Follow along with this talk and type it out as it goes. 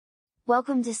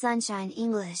Welcome to Sunshine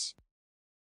English.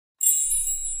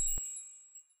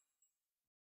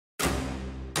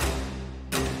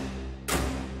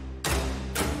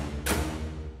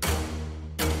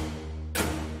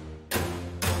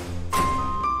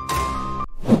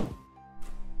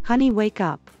 Honey, wake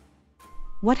up.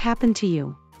 What happened to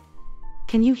you?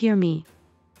 Can you hear me?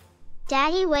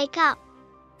 Daddy, wake up.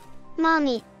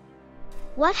 Mommy,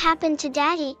 what happened to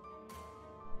Daddy?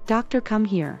 Doctor, come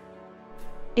here.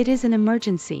 It is an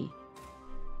emergency.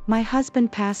 My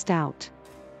husband passed out.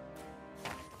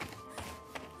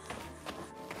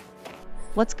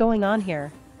 What's going on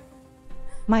here?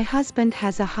 My husband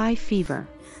has a high fever.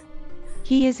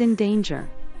 He is in danger.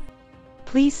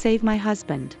 Please save my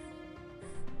husband.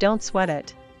 Don't sweat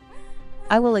it.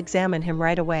 I will examine him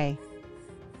right away.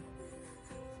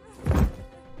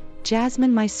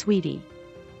 Jasmine, my sweetie.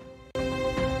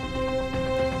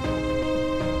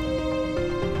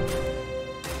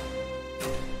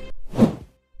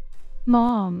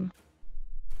 Mom,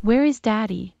 where is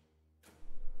Daddy?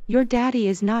 Your daddy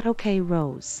is not okay,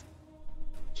 Rose.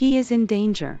 He is in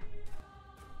danger.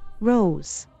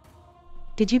 Rose,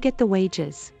 did you get the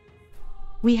wages?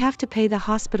 We have to pay the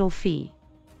hospital fee.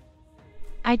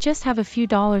 I just have a few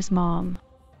dollars, Mom.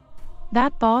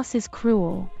 That boss is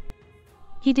cruel.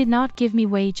 He did not give me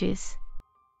wages.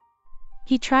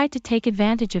 He tried to take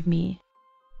advantage of me.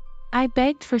 I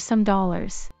begged for some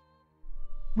dollars.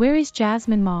 Where is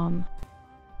Jasmine, Mom?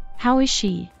 How is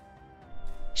she?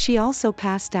 She also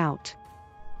passed out.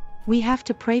 We have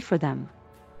to pray for them.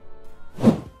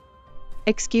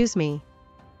 Excuse me.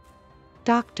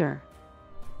 Doctor,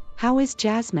 how is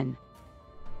Jasmine?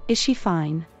 Is she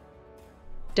fine?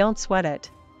 Don't sweat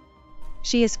it.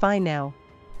 She is fine now.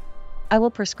 I will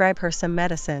prescribe her some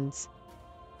medicines.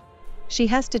 She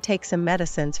has to take some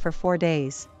medicines for 4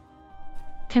 days.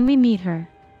 Can we meet her?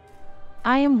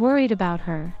 I am worried about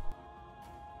her.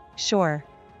 Sure.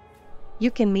 You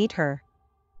can meet her.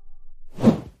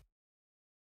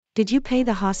 Did you pay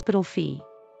the hospital fee?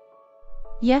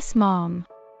 Yes, Mom.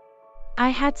 I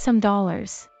had some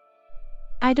dollars.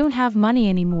 I don't have money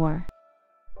anymore.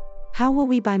 How will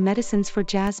we buy medicines for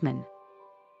Jasmine?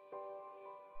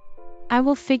 I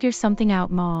will figure something out,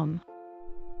 Mom.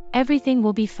 Everything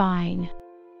will be fine.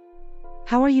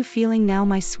 How are you feeling now,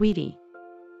 my sweetie?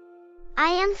 I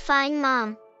am fine,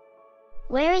 Mom.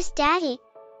 Where is Daddy?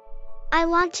 I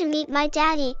want to meet my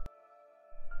daddy.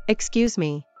 Excuse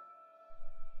me.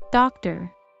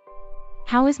 Doctor,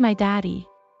 how is my daddy?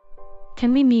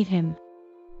 Can we meet him?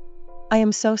 I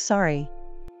am so sorry.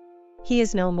 He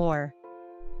is no more.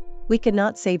 We could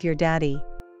not save your daddy.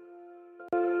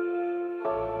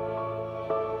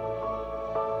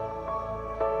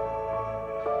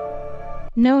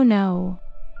 No.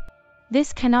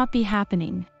 This cannot be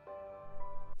happening.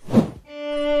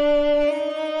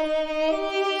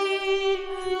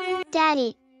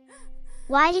 Daddy,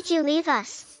 why did you leave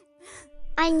us?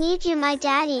 I need you, my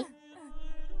daddy.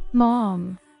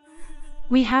 Mom,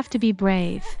 we have to be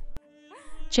brave.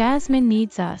 Jasmine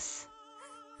needs us.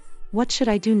 What should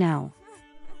I do now?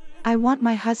 I want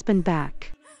my husband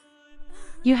back.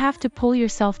 You have to pull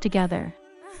yourself together.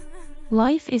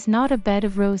 Life is not a bed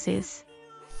of roses.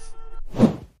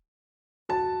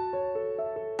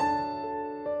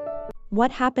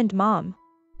 What happened, Mom?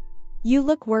 You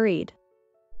look worried.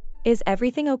 Is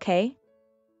everything okay?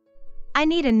 I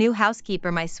need a new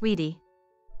housekeeper, my sweetie.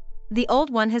 The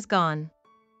old one has gone.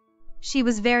 She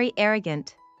was very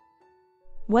arrogant.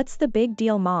 What's the big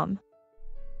deal, Mom?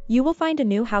 You will find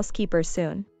a new housekeeper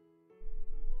soon.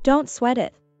 Don't sweat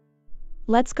it.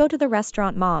 Let's go to the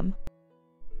restaurant, Mom.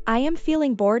 I am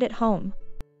feeling bored at home.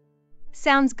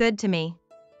 Sounds good to me.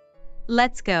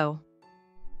 Let's go.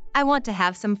 I want to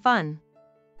have some fun.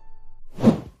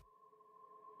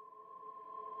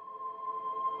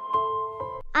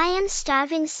 I am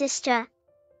starving, sister.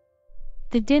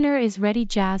 The dinner is ready,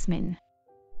 Jasmine.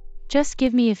 Just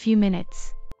give me a few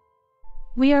minutes.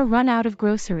 We are run out of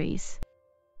groceries.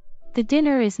 The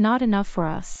dinner is not enough for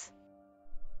us.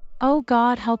 Oh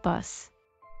God, help us.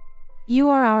 You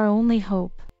are our only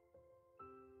hope.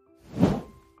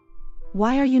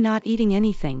 Why are you not eating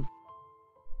anything?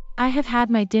 I have had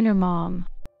my dinner, Mom.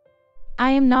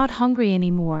 I am not hungry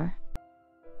anymore.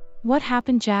 What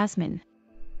happened, Jasmine?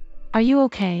 Are you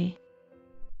okay?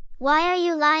 Why are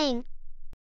you lying?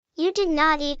 You did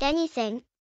not eat anything.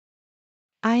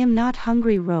 I am not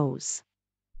hungry, Rose.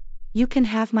 You can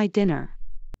have my dinner.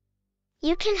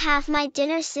 You can have my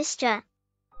dinner, sister.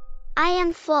 I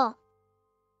am full.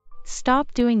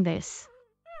 Stop doing this.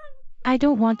 I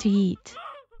don't want to eat.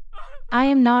 I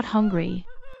am not hungry.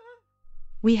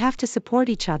 We have to support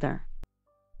each other.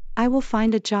 I will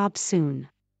find a job soon.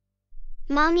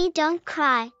 Mommy, don't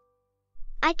cry.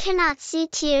 I cannot see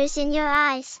tears in your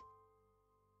eyes.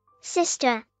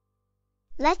 Sister,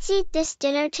 let's eat this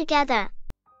dinner together.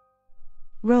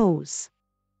 Rose.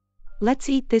 Let's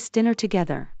eat this dinner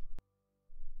together.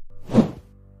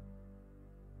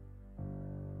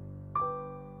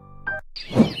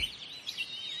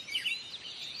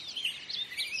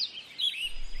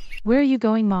 Where are you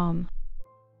going, Mom?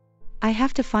 I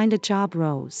have to find a job,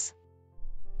 Rose.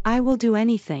 I will do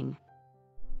anything.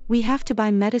 We have to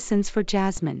buy medicines for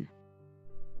Jasmine.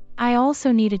 I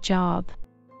also need a job.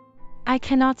 I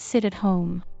cannot sit at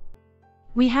home.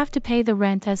 We have to pay the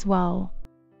rent as well.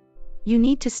 You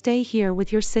need to stay here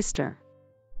with your sister.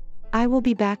 I will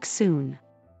be back soon.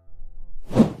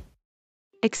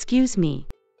 Excuse me.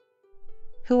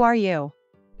 Who are you?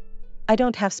 I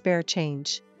don't have spare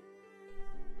change.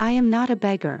 I am not a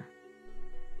beggar.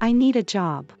 I need a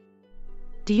job.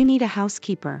 Do you need a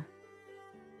housekeeper?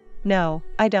 No,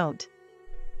 I don't.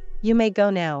 You may go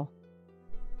now.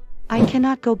 I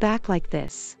cannot go back like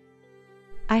this.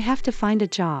 I have to find a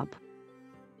job.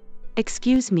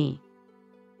 Excuse me.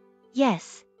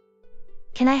 Yes.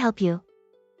 Can I help you?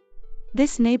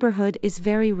 This neighborhood is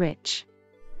very rich.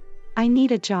 I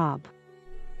need a job.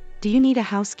 Do you need a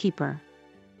housekeeper?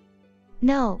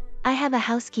 No, I have a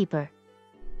housekeeper.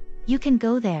 You can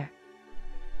go there.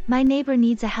 My neighbor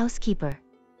needs a housekeeper.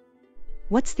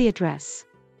 What's the address?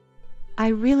 I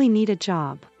really need a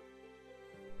job.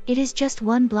 It is just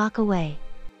 1 block away.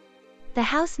 The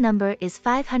house number is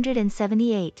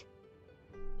 578.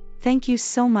 Thank you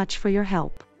so much for your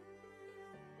help.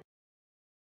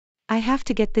 I have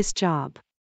to get this job.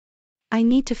 I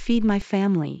need to feed my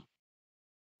family.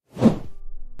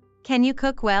 Can you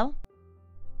cook well?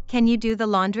 Can you do the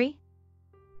laundry?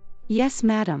 Yes,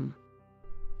 madam.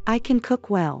 I can cook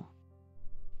well.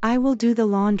 I will do the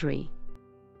laundry.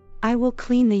 I will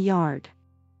clean the yard.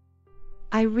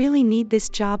 I really need this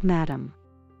job, madam.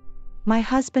 My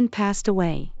husband passed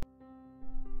away.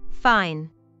 Fine.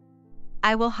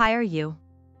 I will hire you.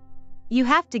 You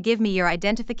have to give me your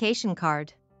identification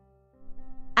card.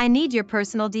 I need your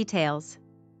personal details.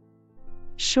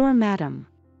 Sure, madam.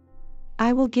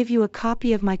 I will give you a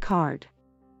copy of my card.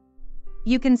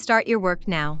 You can start your work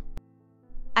now.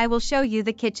 I will show you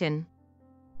the kitchen.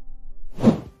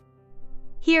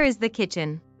 Here is the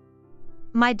kitchen.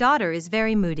 My daughter is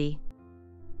very moody.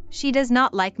 She does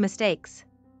not like mistakes.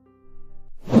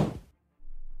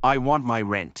 I want my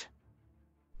rent.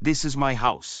 This is my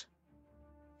house.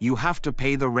 You have to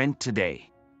pay the rent today.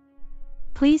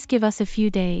 Please give us a few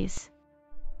days.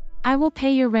 I will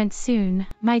pay your rent soon.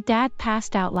 My dad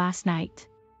passed out last night.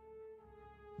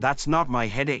 That's not my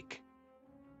headache.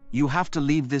 You have to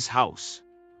leave this house.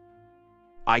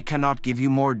 I cannot give you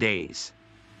more days.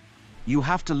 You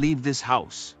have to leave this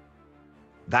house.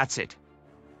 That's it.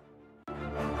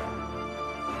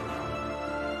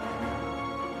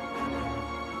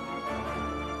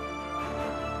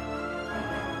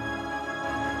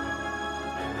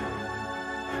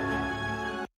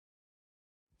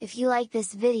 If you like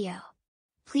this video,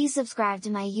 please subscribe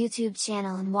to my YouTube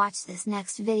channel and watch this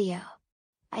next video.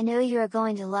 I know you are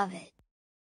going to love it.